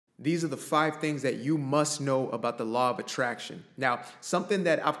These are the 5 things that you must know about the law of attraction. Now, something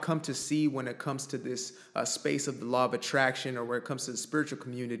that I've come to see when it comes to this space of the law of attraction, or where it comes to the spiritual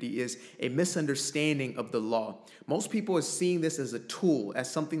community, is a misunderstanding of the law. Most people are seeing this as a tool,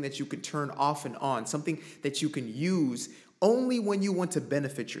 as something that you could turn off and on, something that you can use only when you want to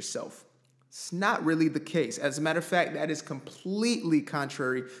benefit yourself. It's not really the case. As a matter of fact, that is completely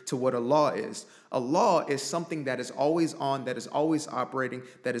contrary to what a law is. A law is something that is always on, that is always operating,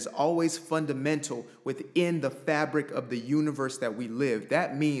 that is always fundamental within the fabric of the universe that we live.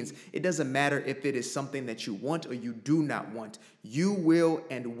 That means it doesn't matter if it is something that you want or you do not want. You will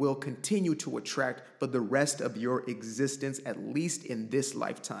and will continue to attract for the rest of your existence, at least in this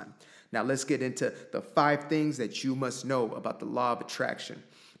lifetime. Now let's get into the 5 things that you must know about the law of attraction.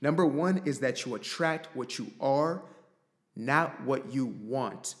 Number 1 is that you attract what you are, not what you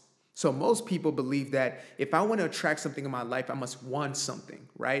want. So most people believe that if I want to attract something in my life, I must want something,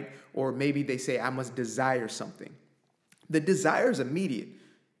 right? Or maybe they say I must desire something. The desire is immediate.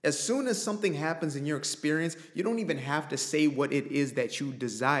 As soon as something happens in your experience, you don't even have to say what it is that you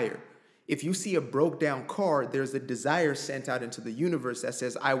desire. If you see a broke down car, there's a desire sent out into the universe that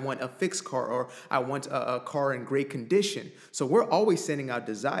says, I want a fixed car, or I want a car in great condition. So we're always sending out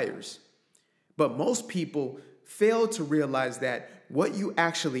desires. But most people fail to realize that what you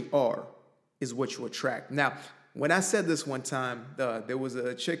actually are is what you attract. Now, when I said this one time, there was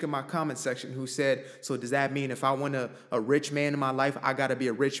a chick in my comment section who said, so does that mean if I want a rich man in my life, I got to be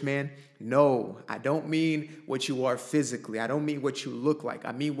a rich man? No, I don't mean what you are physically. I don't mean what you look like.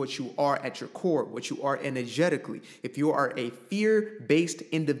 I mean what you are at your core, what you are energetically. If you are a fear-based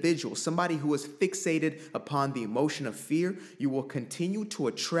individual, somebody who is fixated upon the emotion of fear, you will continue to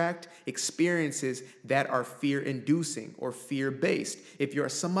attract experiences that are fear-inducing or fear-based. If you're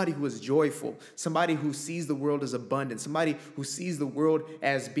somebody who is joyful, somebody who sees the world as abundant, somebody who sees the world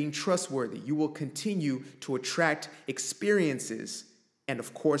as being trustworthy, you will continue to attract experiences and,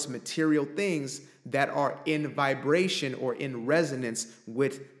 of course, material things that are in vibration or in resonance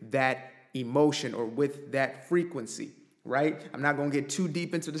with that emotion or with that frequency, right? I'm not going to get too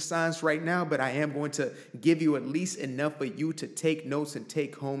deep into the science right now, but I am going to give you at least enough for you to take notes and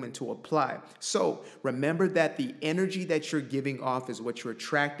take home and to apply. So remember that the energy that you're giving off is what you're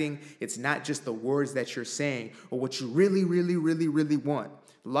attracting. It's not just the words that you're saying or what you really, really, really, really want.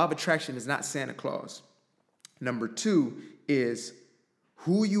 The law of attraction is not Santa Claus. Number 2 is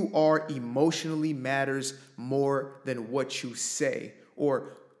who you are emotionally matters more than what you say,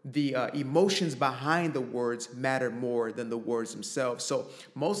 or the emotions behind the words matter more than the words themselves. So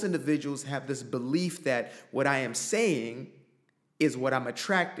most individuals have this belief that what I am saying is what I'm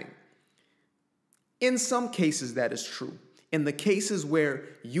attracting. In some cases, that is true. In the cases where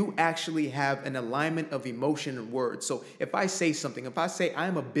you actually have an alignment of emotion and words. So if I say something, if I say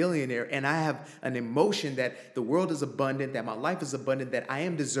I'm a billionaire and I have an emotion that the world is abundant, that my life is abundant, that I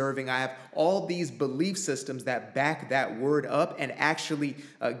am deserving, I have all these belief systems that back that word up and actually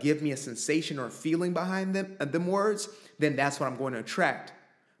give me a sensation or a feeling behind them words, then that's what I'm going to attract.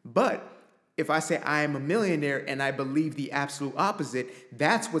 But if I say I am a millionaire and I believe the absolute opposite,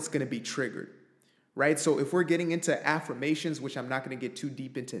 that's what's going to be triggered. Right? So if we're getting into affirmations, which I'm not going to get too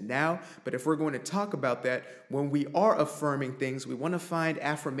deep into now, but if we're going to talk about that, when we are affirming things, we want to find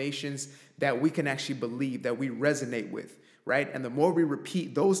affirmations that we can actually believe, that we resonate with, right? And the more we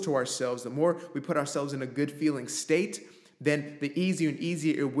repeat those to ourselves, the more we put ourselves in a good feeling state, then the easier and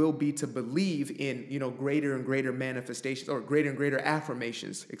easier it will be to believe in, greater and greater manifestations, or greater and greater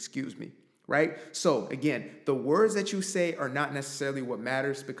affirmations, right? So again, the words that you say are not necessarily what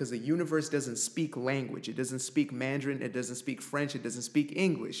matters, because the universe doesn't speak language. It doesn't speak Mandarin. It doesn't speak French. It doesn't speak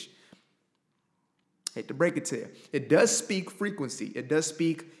English. Hate to break it to you. It does speak frequency. It does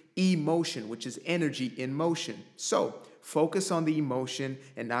speak emotion, which is energy in motion. So focus on the emotion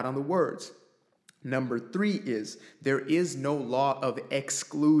and not on the words. Number 3 is there is no law of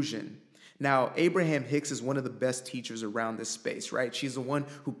exclusion. Now, Abraham Hicks is one of the best teachers around this space, right? She's the one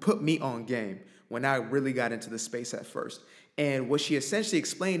who put me on game when I really got into the space at first. And what she essentially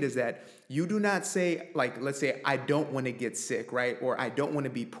explained is that you do not say, like, let's say, I don't want to get sick, right? Or I don't want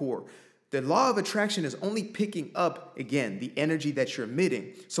to be poor. The law of attraction is only picking up, again, the energy that you're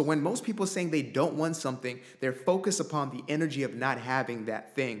emitting. So when most people are saying they don't want something, they're focused upon the energy of not having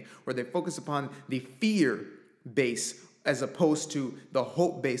that thing, or they focus upon the fear base as opposed to the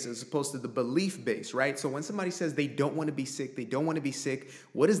hope base, as opposed to the belief base, right? So when somebody says they don't want to be sick,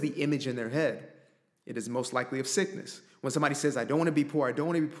 what is the image in their head? It is most likely of sickness. When somebody says, I don't want to be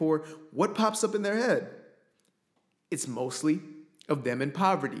poor, what pops up in their head? It's mostly of them in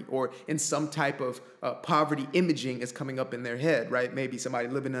poverty or in some type of poverty imaging is coming up in their head, right? Maybe somebody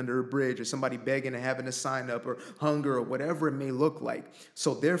living under a bridge or somebody begging and having to sign up or hunger or whatever it may look like.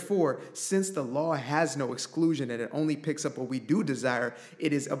 So therefore, since the law has no exclusion and it only picks up what we do desire,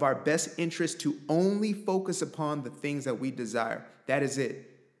 it is of our best interest to only focus upon the things that we desire. That is it.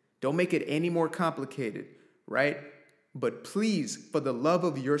 Don't make it any more complicated, right? But please, for the love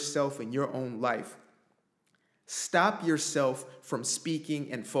of yourself and your own life, stop yourself from speaking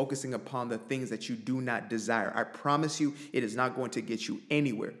and focusing upon the things that you do not desire. I promise you, it is not going to get you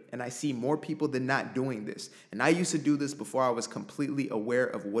anywhere. And I see more people than not doing this. And I used to do this before I was completely aware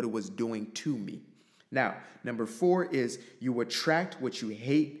of what it was doing to me. Now, number 4 is you attract what you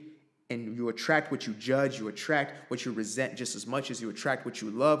hate, and you attract what you judge. You attract what you resent just as much as you attract what you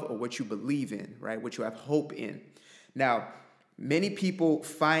love or what you believe in, right? What you have hope in. Now, many people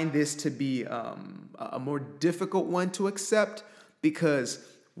find this to be a more difficult one to accept because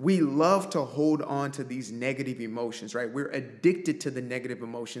we love to hold on to these negative emotions, right? We're addicted to the negative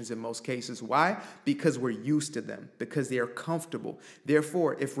emotions in most cases. Why? Because we're used to them, because they are comfortable.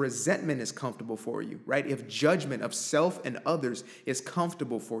 Therefore, if resentment is comfortable for you, right? If judgment of self and others is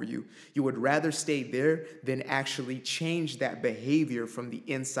comfortable for you, you would rather stay there than actually change that behavior from the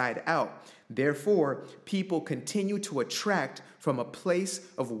inside out. Therefore, people continue to attract from a place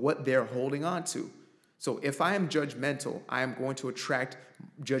of what they're holding on to. So if I am judgmental, I am going to attract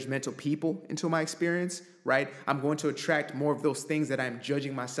judgmental people into my experience, right? I'm going to attract more of those things that I'm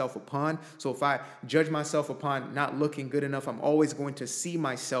judging myself upon. So if I judge myself upon not looking good enough, I'm always going to see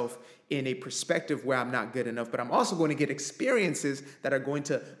myself in a perspective where I'm not good enough, but I'm also going to get experiences that are going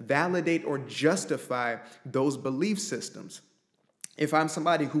to validate or justify those belief systems. If I'm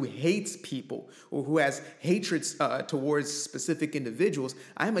somebody who hates people or who has hatred towards specific individuals,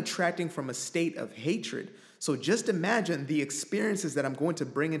 I'm attracting from a state of hatred. So just imagine the experiences that I'm going to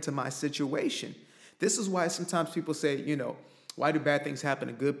bring into my situation. This is why sometimes people say, why do bad things happen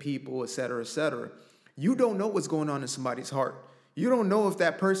to good people, et cetera, et cetera. You don't know what's going on in somebody's heart. You don't know if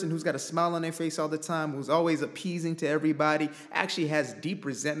that person who's got a smile on their face all the time, who's always appeasing to everybody, actually has deep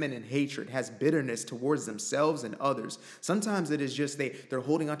resentment and hatred, has bitterness towards themselves and others. Sometimes it is just they're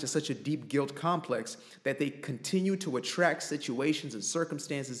holding on to such a deep guilt complex that they continue to attract situations and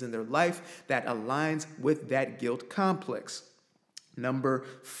circumstances in their life that aligns with that guilt complex. Number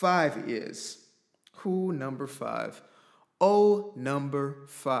 5 is, number 5? Oh, number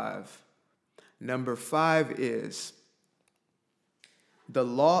 5. Number 5 is, the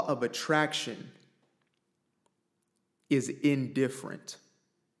law of attraction is indifferent.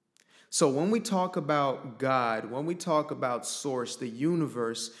 So when we talk about God, when we talk about source, the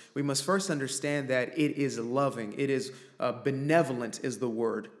universe, we must first understand that it is loving. It is benevolent is the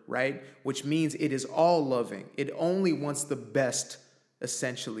word, right? Which means it is all loving. It only wants the best,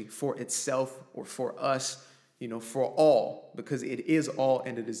 essentially, for itself or for us, for all, because it is all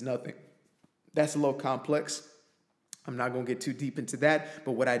and it is nothing. That's a little complex. I'm not going to get too deep into that,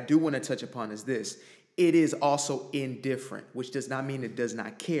 but what I do want to touch upon is this. It is also indifferent, which does not mean it does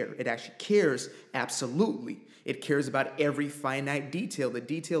not care. It actually cares, absolutely. It cares about every finite detail. The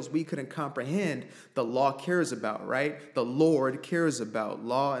details we couldn't comprehend, the law cares about, right? The Lord cares about.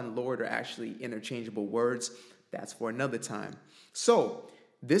 Law and Lord are actually interchangeable words. That's for another time. So,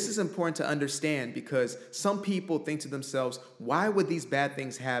 this is important to understand because some people think to themselves, why would these bad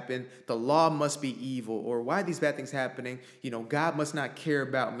things happen? The law must be evil. Or why are these bad things happening? God must not care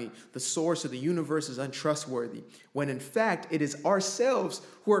about me. The source of the universe is untrustworthy. When in fact, it is ourselves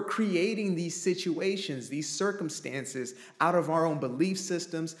who are creating these situations, these circumstances out of our own belief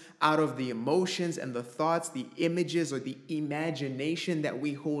systems, out of the emotions and the thoughts, the images or the imagination that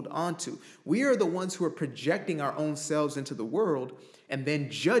we hold on to. We are the ones who are projecting our own selves into the world and then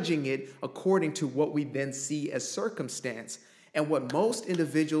judging it according to what we then see as circumstance. And what most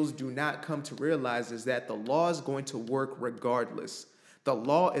individuals do not come to realize is that the law is going to work regardless. The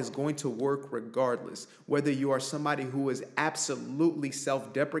law is going to work regardless. Whether you are somebody who is absolutely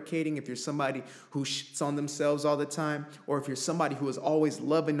self-deprecating, if you're somebody who shits on themselves all the time, or if you're somebody who is always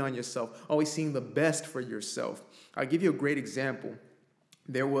loving on yourself, always seeing the best for yourself. I'll give you a great example.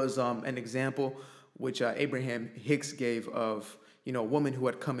 There was an example which Abraham Hicks gave of a woman who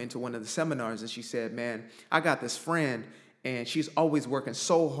had come into one of the seminars and she said, man, I got this friend and she's always working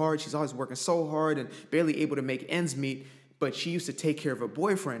so hard. She's always working so hard and barely able to make ends meet. But she used to take care of her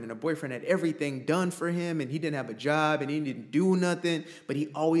boyfriend and her boyfriend had everything done for him and he didn't have a job and he didn't do nothing, but he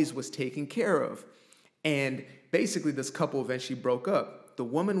always was taken care of. And basically this couple eventually broke up. The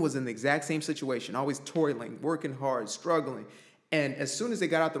woman was in the exact same situation, always toiling, working hard, struggling. And as soon as they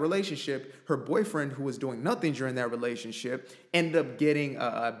got out the relationship, her boyfriend, who was doing nothing during that relationship, ended up getting,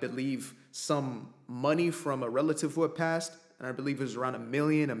 I believe, some money from a relative who had passed. And I believe it was around $1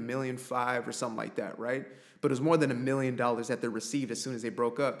 million, $1.5 million or something like that, right? But it was more than $1 million that they received as soon as they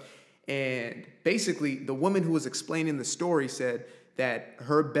broke up. And basically, the woman who was explaining the story said that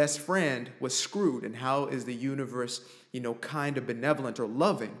her best friend was screwed. And how is the universe, kind of benevolent or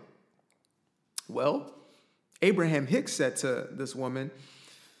loving? Well, Abraham Hicks said to this woman,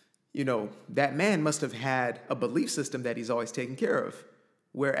 that man must have had a belief system that he's always taken care of.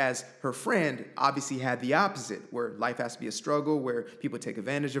 Whereas her friend obviously had the opposite, where life has to be a struggle, where people take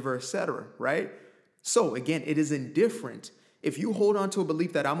advantage of her, etc., right? So again, it is indifferent. If you hold on to a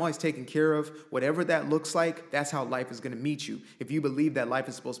belief that I'm always taken care of, whatever that looks like, that's how life is going to meet you. If you believe that life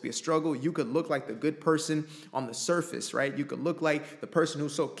is supposed to be a struggle, you could look like the good person on the surface, right? You could look like the person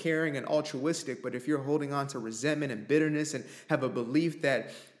who's so caring and altruistic, but if you're holding on to resentment and bitterness and have a belief that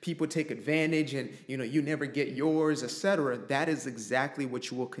people take advantage and, you never get yours, etc., that is exactly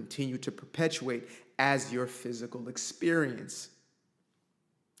what you will continue to perpetuate as your physical experience.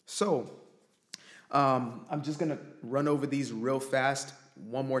 So, I'm just going to run over these real fast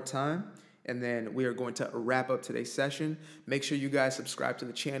one more time, and then we are going to wrap up today's session. Make sure you guys subscribe to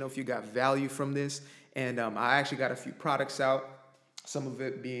the channel if you got value from this. And I actually got a few products out, some of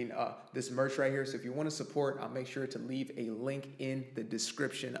it being this merch right here. So if you want to support, I'll make sure to leave a link in the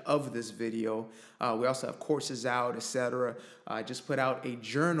description of this video. We also have courses out, etc. I just put out a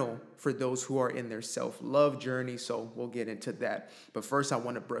journal for those who are in their self-love journey, so we'll get into that. But first, I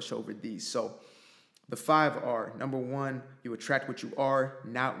want to brush over these. So the 5 are, number 1, you attract what you are,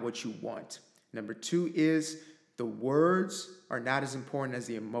 not what you want. Number 2 is the words are not as important as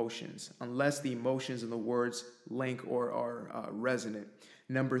the emotions, unless the emotions and the words link or are resonant.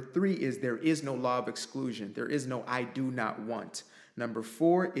 Number 3 is there is no law of exclusion. There is no I do not want. Number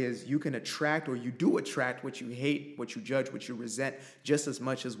 4 is you can attract, or you do attract, what you hate, what you judge, what you resent, just as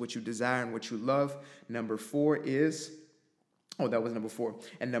much as what you desire and what you love. Number 4 is... Oh, that was number 4.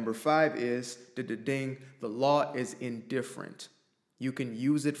 And number 5 is, the law is indifferent. You can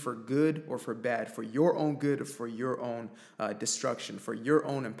use it for good or for bad, for your own good or for your own destruction, for your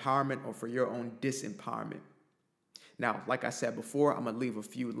own empowerment or for your own disempowerment. Now, like I said before, I'm going to leave a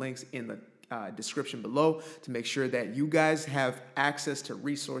few links in the description below to make sure that you guys have access to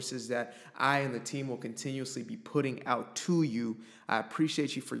resources that I and the team will continuously be putting out to you. I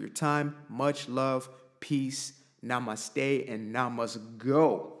appreciate you for your time. Much love, peace. Namaste and namaste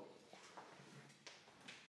go.